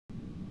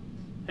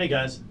Hey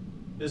guys,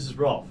 this is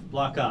Rolf,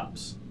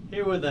 BlockOps,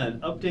 here with an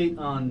update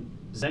on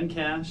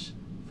ZenCash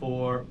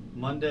for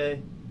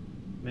Monday,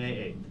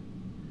 May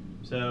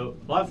 8th. So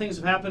a lot of things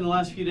have happened in the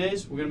last few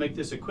days. We're going to make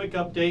this a quick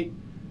update,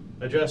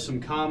 address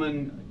some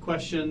common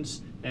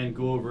questions, and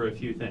go over a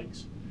few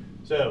things.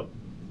 So,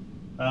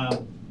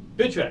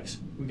 Bittrex,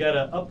 we got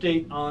an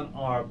update on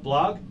our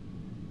blog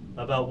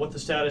about what the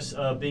status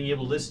of being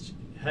able to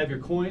have your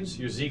coins,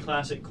 your Z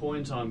Classic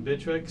coins on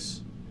Bittrex,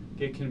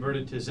 get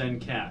converted to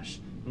ZenCash.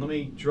 And let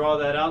me draw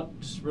that out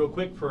just real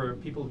quick for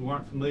people who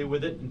aren't familiar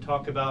with it and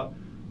talk about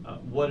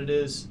what it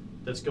is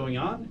that's going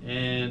on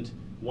and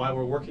why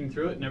we're working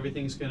through it, and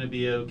everything's going to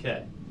be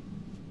okay.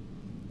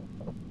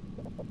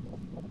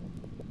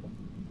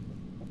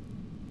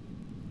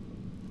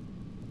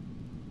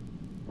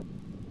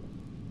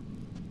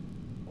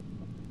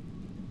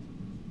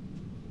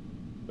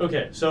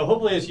 Okay, so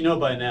hopefully, as you know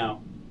by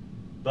now,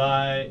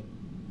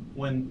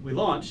 when we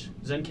launch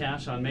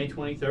ZenCash on May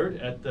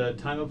 23rd, at the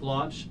time of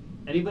launch,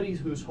 anybody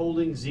who's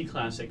holding Z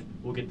Classic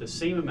will get the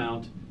same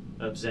amount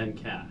of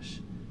ZenCash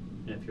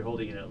if you're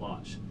holding it at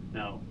launch.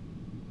 Now,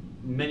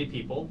 many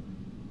people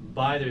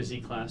buy their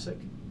Z Classic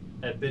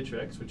at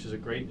Bittrex, which is a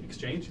great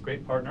exchange,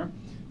 great partner.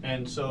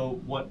 And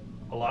so what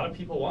a lot of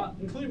people want,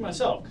 including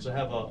myself, because I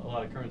have a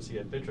lot of currency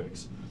at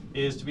Bittrex,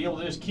 is to be able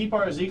to just keep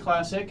our Z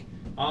Classic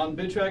on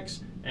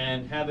Bittrex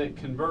and have it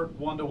convert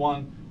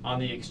one-to-one on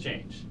the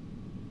exchange.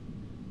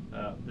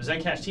 The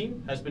ZenCash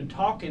team has been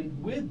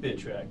talking with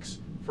Bittrex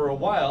for a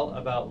while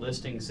about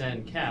listing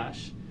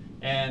ZenCash,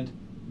 and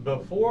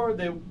before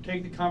they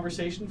take the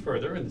conversation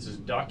further, and this is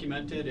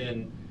documented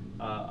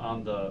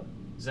on the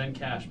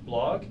ZenCash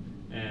blog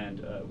and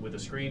with a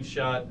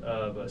screenshot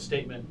of a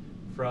statement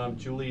from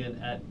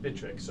Julian at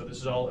Bittrex. So this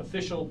is all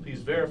official,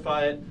 please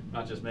verify it,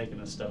 not just making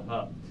this stuff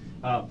up.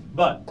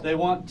 But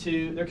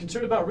they're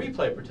concerned about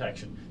replay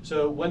protection.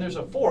 So when there's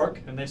a fork,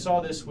 and they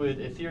saw this with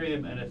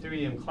Ethereum and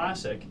Ethereum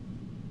Classic,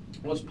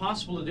 what's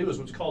possible to do is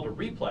what's called a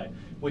replay,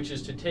 which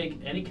is to take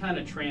any kind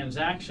of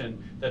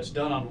transaction that's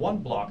done on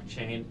one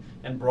blockchain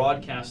and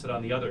broadcast it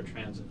on the other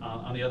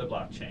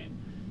blockchain.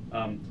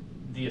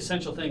 The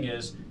essential thing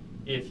is,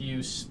 if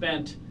you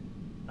spent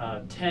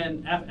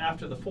 10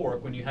 after the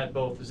fork, when you had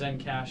both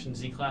ZenCash and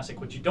Z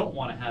Classic, what you don't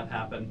want to have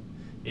happen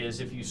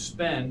is if you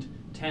spend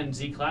 10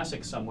 Z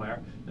Classic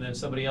somewhere and then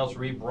somebody else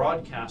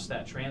rebroadcasts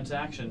that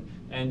transaction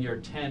and your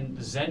 10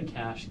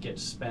 ZenCash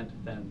gets spent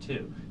then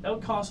too. That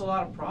would cause a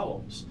lot of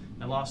problems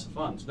and loss of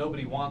funds.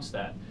 Nobody wants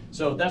that.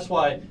 So that's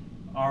why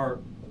our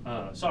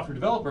software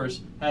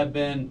developers have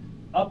been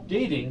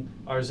updating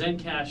our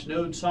ZenCash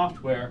node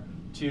software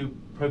to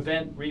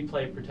prevent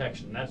replay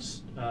protection.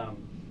 That's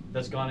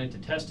gone into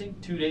testing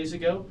 2 days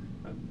ago.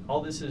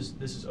 All this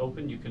is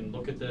open. You can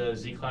look at the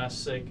Z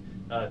Classic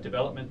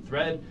development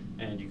thread,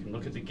 and you can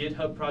look at the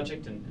GitHub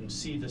project and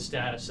see the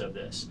status of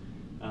this.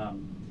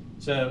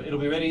 So it'll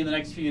be ready in the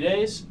next few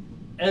days.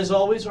 As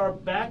always, our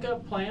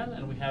backup plan,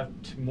 and we have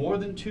more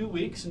than 2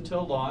 weeks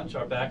until launch,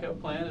 our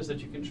backup plan is that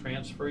you can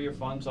transfer your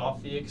funds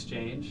off the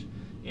exchange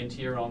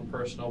into your own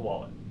personal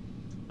wallet.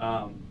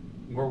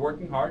 We're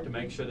working hard to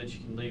make sure that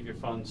you can leave your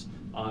funds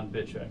on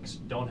Bittrex.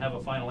 Don't have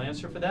a final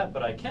answer for that,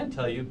 but I can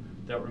tell you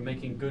that we're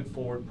making good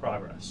forward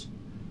progress.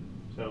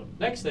 So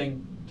next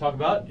thing to talk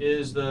about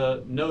is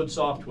the node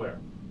software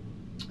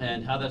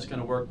and how that's going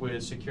to work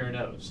with secure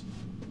nodes.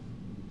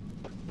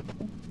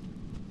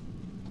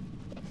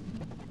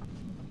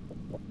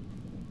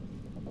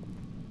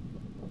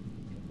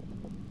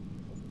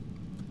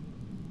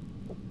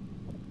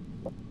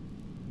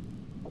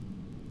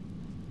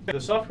 The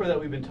software that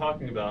we've been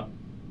talking about,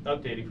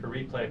 updating for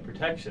replay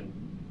protection,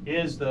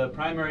 is the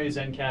primary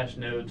ZenCash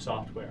node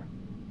software.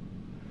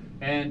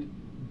 And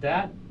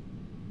that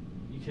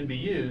can be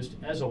used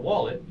as a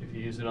wallet if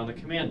you use it on the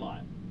command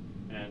line.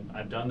 And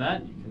I've done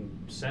that. You can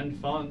send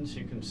funds,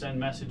 you can send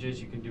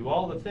messages, you can do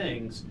all the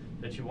things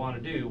that you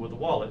want to do with a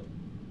wallet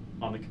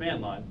on the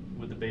command line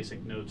with the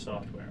basic node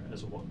software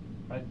as a wallet,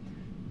 right?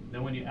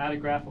 Then when you add a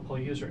graphical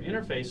user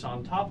interface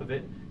on top of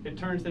it, it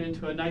turns it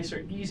into a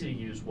nicer, easy to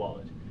use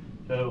wallet.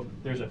 So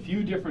there's a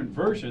few different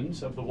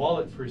versions of the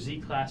wallet for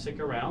Z Classic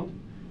around.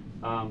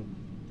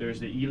 There's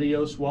the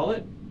Helios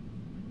wallet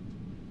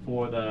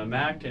for the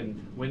Mac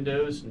and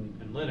Windows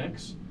and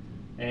Linux,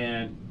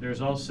 and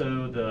there's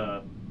also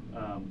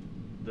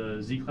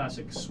the Z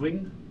Classic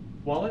Swing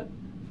wallet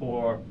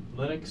for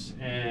Linux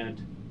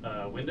and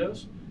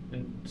Windows.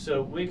 And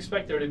so we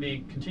expect there to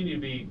continue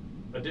to be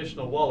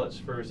additional wallets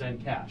for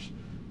ZenCash.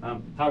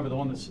 However, the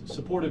one that's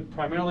supported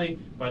primarily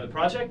by the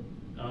project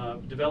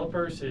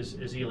developers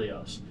is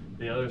Helios.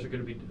 The others are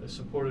going to be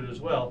supported as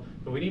well,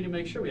 but we need to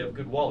make sure we have a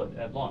good wallet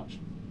at launch.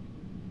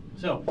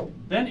 So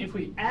then if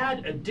we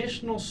add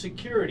additional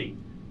security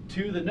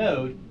to the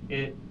node,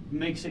 it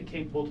makes it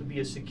capable to be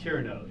a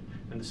secure node.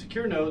 And the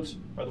secure nodes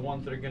are the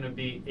ones that are going to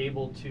be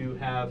able to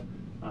have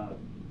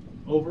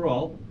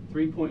overall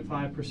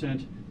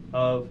 3.5%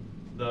 of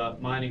the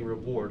mining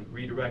reward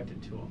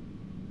redirected to them.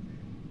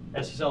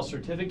 SSL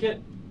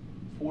certificate,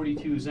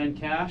 42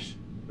 ZenCash.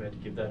 We had to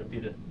give that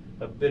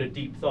a bit of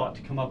deep thought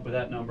to come up with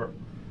that number.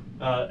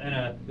 and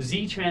a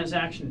Z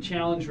transaction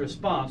challenge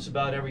response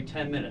about every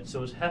 10 minutes.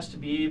 So it has to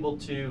be able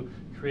to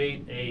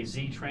create a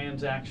Z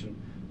transaction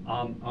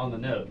on the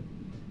node.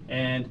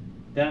 And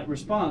that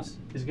response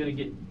is going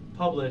to get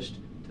published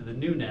to the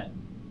NewNet,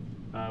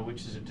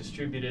 which is a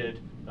distributed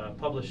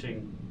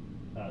publishing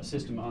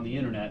system on the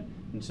internet.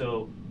 And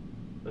so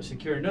a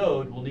secure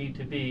node will need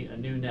to be a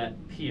NewNet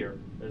peer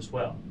as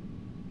well.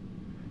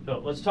 So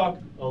let's talk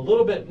a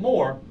little bit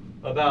more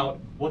about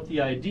what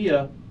the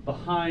idea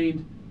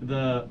behind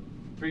the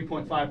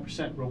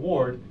 3.5%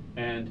 reward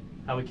and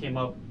how we came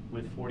up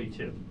with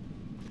 42.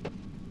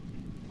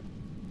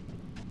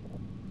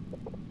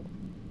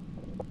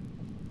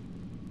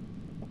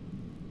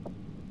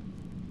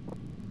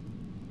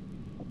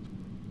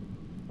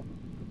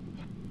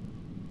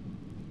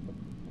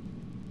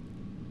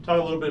 Talk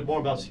a little bit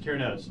more about secure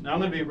nodes. Now I'm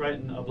going to be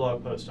writing a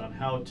blog post on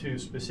how to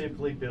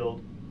specifically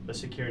build a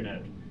secure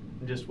node.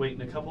 I'm just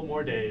waiting a couple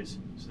more days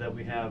so that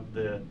we have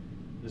the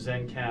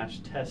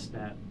ZenCash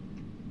testnet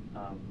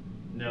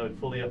node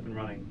fully up and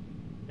running,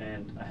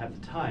 and I have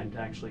the time to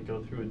actually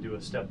go through and do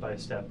a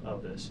step-by-step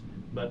of this.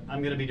 But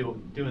I'm going to be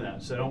doing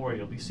that, so don't worry,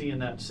 you'll be seeing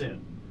that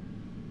soon.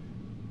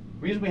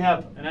 The reason we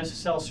have an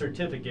SSL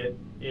certificate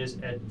is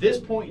at this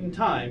point in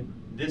time,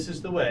 this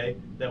is the way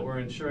that we're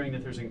ensuring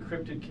that there's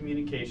encrypted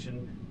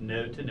communication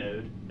node to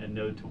node and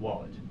node to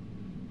wallet.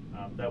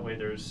 That way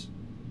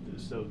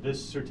so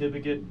this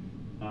certificate,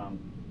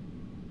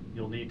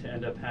 you'll need to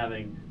end up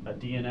having a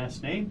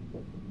DNS name,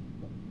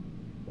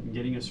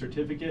 getting a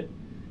certificate,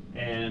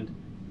 and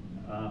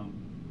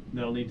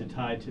they'll need to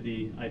tie to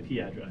the IP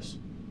address.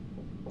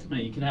 Now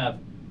you can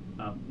have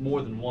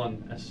more than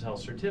one SSL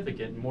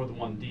certificate and more than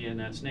one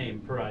DNS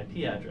name per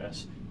IP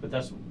address, but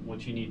that's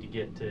what you need to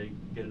get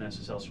an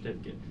SSL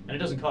certificate. And it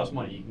doesn't cost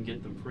money. You can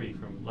get them free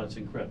from Let's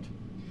Encrypt.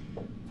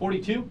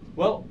 42,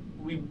 well,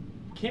 we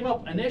came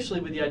up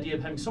initially with the idea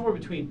of having somewhere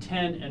between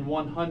 10 and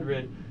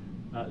 100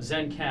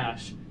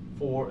 ZenCash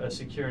for a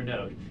secure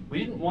node. We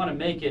didn't want to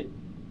make it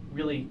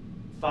really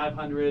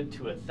 500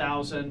 to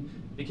 1,000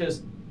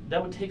 because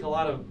that would take a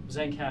lot of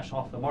ZenCash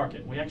off the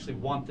market. We actually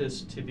want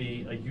this to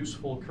be a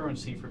useful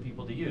currency for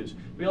people to use.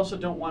 We also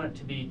don't want it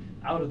to be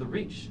out of the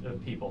reach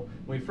of people.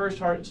 When we first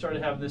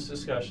started having this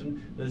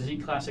discussion, the Z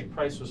Classic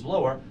price was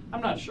lower.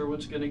 I'm not sure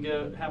what's going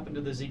to happen to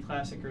the Z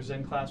Classic or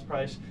ZenClass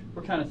price.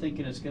 We're kind of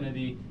thinking it's going to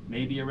be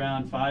maybe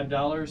around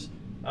 $5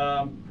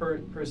 per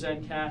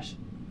ZenCash.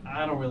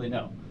 I don't really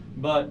know.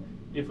 But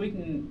if we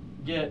can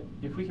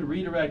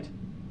redirect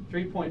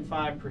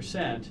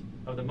 3.5%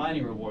 of the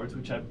mining rewards,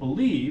 which I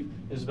believe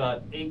is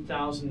about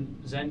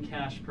 8,000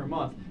 ZenCash per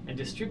month, and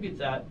distribute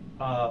that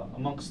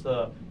amongst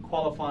the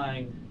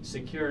qualifying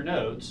secure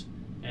nodes.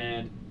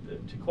 And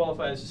to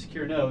qualify as a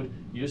secure node,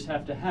 you just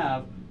have to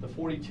have the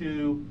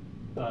 42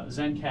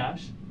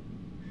 ZenCash,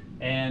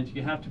 and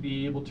you have to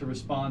be able to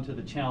respond to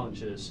the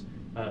challenges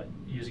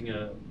using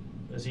a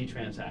Z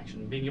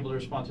transaction. Being able to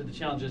respond to the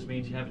challenges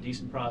means you have a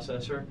decent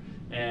processor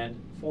and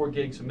 4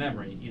 gigs of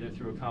memory, either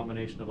through a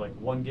combination of like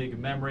 1 gig of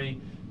memory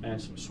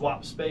and some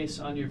swap space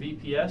on your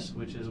VPS,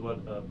 which is what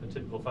a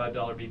typical $5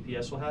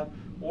 VPS will have,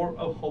 or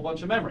a whole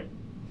bunch of memory.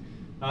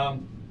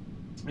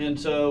 And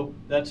so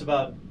that's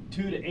about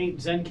 2 to 8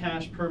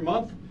 ZenCash per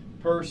month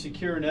per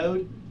secure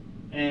node,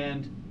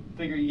 and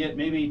figure you get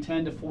maybe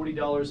 $10 to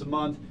 $40 a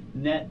month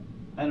net,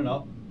 I don't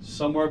know,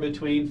 somewhere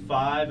between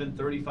 $5 and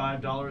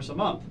 $35 a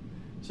month.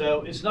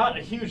 So it's not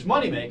a huge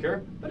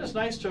moneymaker, but it's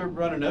nice to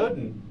run a node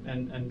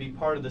and be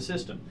part of the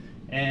system.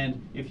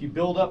 And if you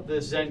build up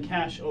this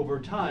ZenCash over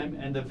time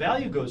and the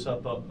value goes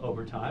up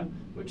over time,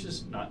 which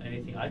is not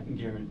anything I can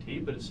guarantee,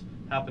 but it's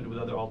happened with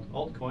other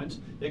altcoins,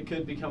 it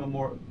could become a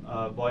more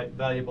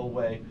valuable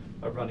way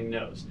of running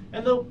nodes.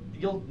 And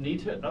you'll need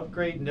to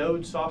upgrade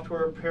node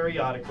software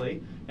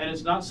periodically, and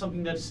it's not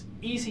something that's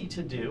easy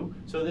to do.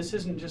 So this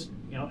isn't just,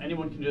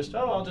 anyone can just,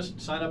 I'll just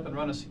sign up and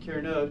run a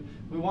secure node.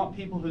 We want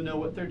people who know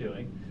what they're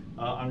doing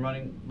on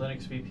running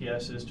Linux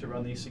VPSs to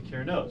run these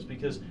secure nodes,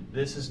 because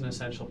this is an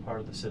essential part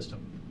of the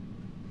system.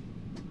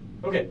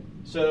 Okay,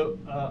 so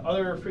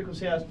other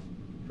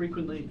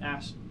frequently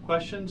asked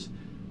questions.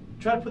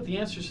 Try to put the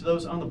answers to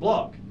those on the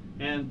blog.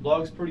 And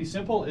blog's pretty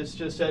simple. It's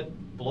just at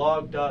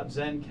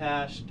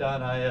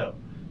blog.zencash.io.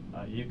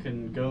 You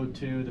can go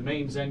to the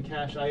main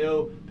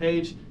ZenCash.io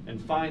page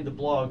and find the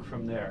blog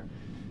from there.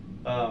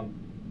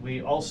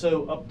 We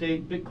also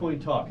update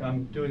Bitcoin Talk.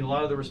 I'm doing a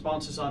lot of the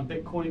responses on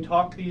Bitcoin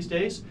Talk these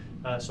days,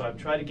 so I've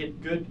tried to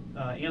get good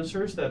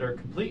answers that are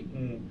complete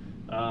and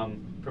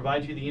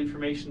provide you the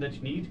information that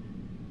you need.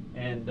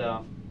 And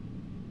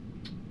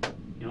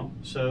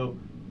so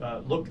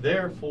look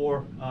there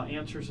for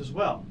answers as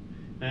well.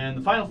 And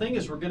the final thing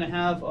is we're going to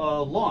have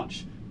a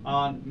launch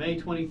on May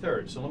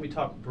 23rd. So let me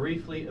talk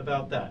briefly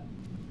about that.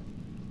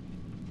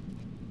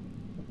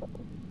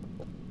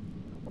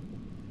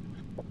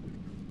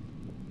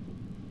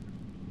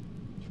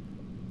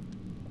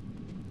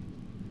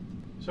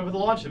 So for the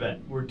launch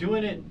event, we're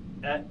doing it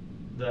at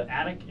the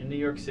Attic in New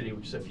York City,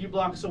 which is a few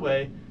blocks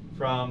away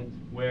from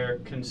where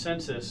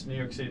Consensus New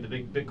York City, the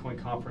big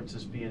Bitcoin conference,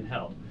 is being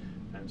held.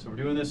 And so we're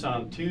doing this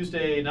on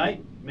Tuesday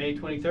night, May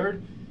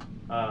 23rd.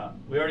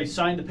 We already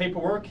signed the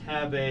paperwork,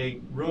 have a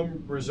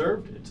room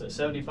reserved. It's a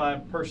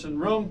 75-person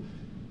room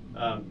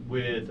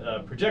with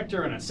a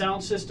projector and a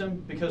sound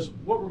system, because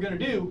what we're going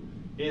to do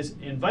is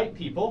invite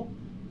people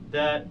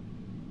that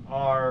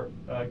are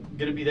going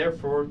to be there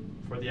for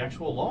the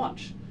actual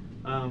launch.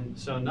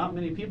 So not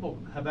many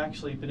people have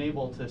actually been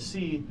able to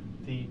see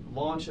the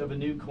launch of a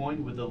new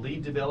coin with the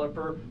lead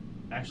developer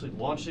actually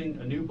launching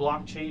a new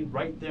blockchain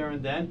right there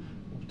and then.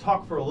 We'll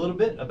talk for a little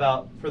bit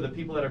about, for the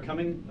people that are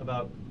coming,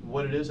 about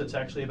what it is that's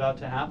actually about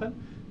to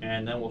happen,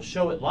 and then we'll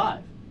show it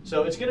live.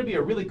 So it's going to be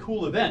a really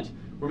cool event.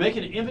 We're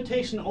making an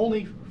invitation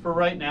only for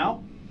right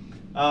now,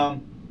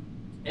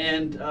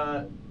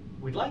 and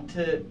we'd like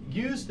to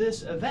use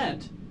this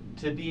event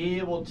to be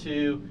able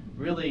to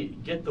really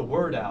get the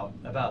word out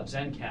about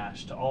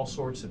ZenCash to all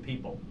sorts of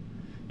people.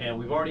 And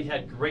we've already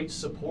had great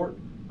support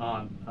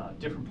on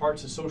different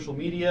parts of social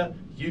media,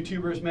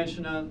 YouTubers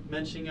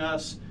mentioning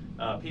us,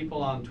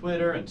 people on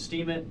Twitter and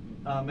Steemit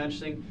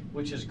mentioning,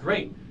 which is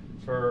great.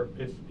 For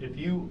if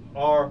you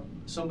are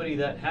somebody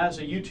that has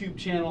a YouTube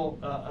channel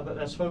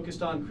that's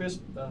focused on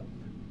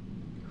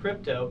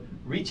crypto,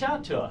 reach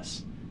out to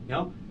us. You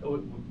know,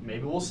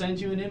 maybe we'll send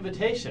you an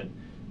invitation.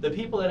 The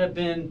people that have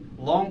been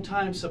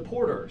longtime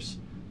supporters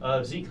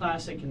of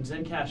ZClassic and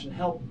ZenCash and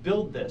help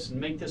build this and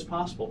make this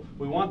possible,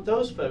 we want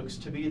those folks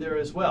to be there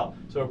as well.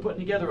 So we're putting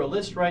together a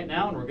list right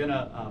now, and we're going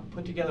to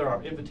put together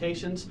our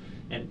invitations.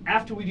 And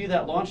after we do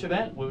that launch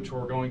event, which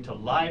we're going to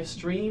live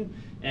stream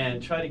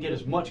and try to get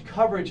as much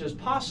coverage as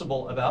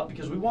possible about,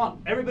 because we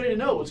want everybody to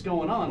know what's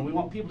going on. We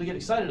want people to get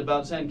excited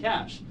about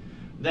ZenCash.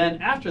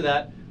 Then after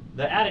that,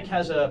 the attic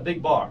has a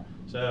big bar.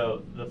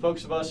 So the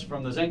folks of us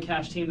from the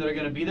ZenCash team that are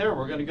going to be there,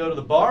 we're going to go to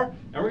the bar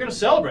and we're going to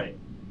celebrate.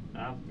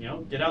 You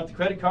know, get out the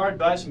credit card,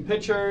 buy some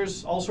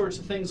pictures, all sorts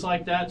of things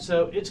like that.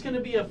 So it's going to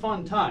be a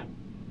fun time.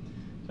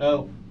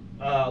 So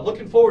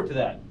looking forward to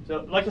that.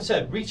 So like I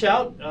said, reach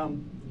out.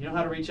 You know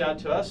how to reach out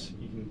to us.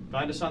 You can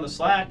find us on the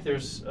Slack.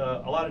 There's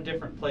a lot of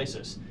different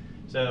places.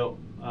 So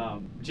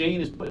Jane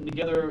is putting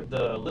together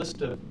the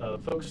list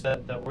of folks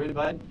that we're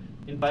inviting.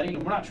 And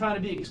we're not trying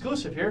to be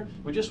exclusive here.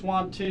 We just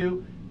want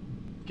to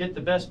get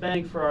the best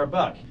bang for our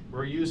buck.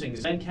 We're using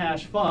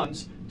ZenCash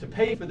funds to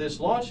pay for this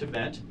launch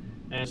event,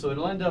 and so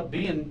it'll end up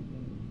being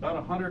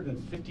about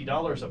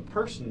 $150 a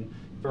person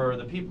for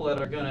the people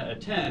that are going to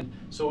attend.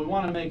 So we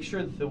want to make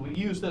sure that we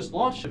use this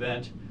launch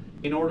event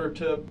in order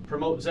to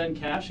promote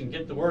ZenCash and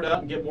get the word out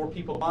and get more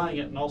people buying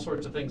it and all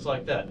sorts of things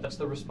like that. That's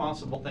the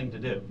responsible thing to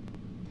do.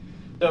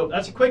 So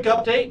that's a quick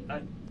update.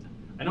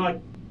 I know I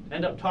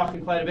end up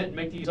talking quite a bit and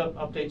make these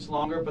updates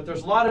longer, but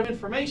there's a lot of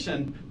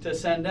information to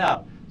send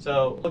out.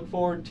 So look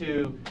forward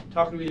to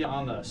talking with you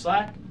on the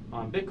Slack,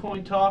 on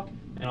Bitcoin Talk,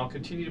 and I'll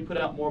continue to put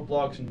out more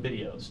blogs and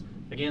videos.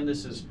 Again,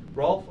 this is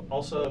Rolf.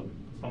 Also,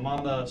 if I'm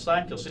on the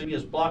Slack, you'll see me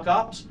as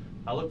BlockOps.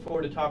 I look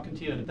forward to talking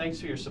to you, and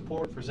thanks for your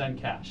support for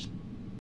ZenCash.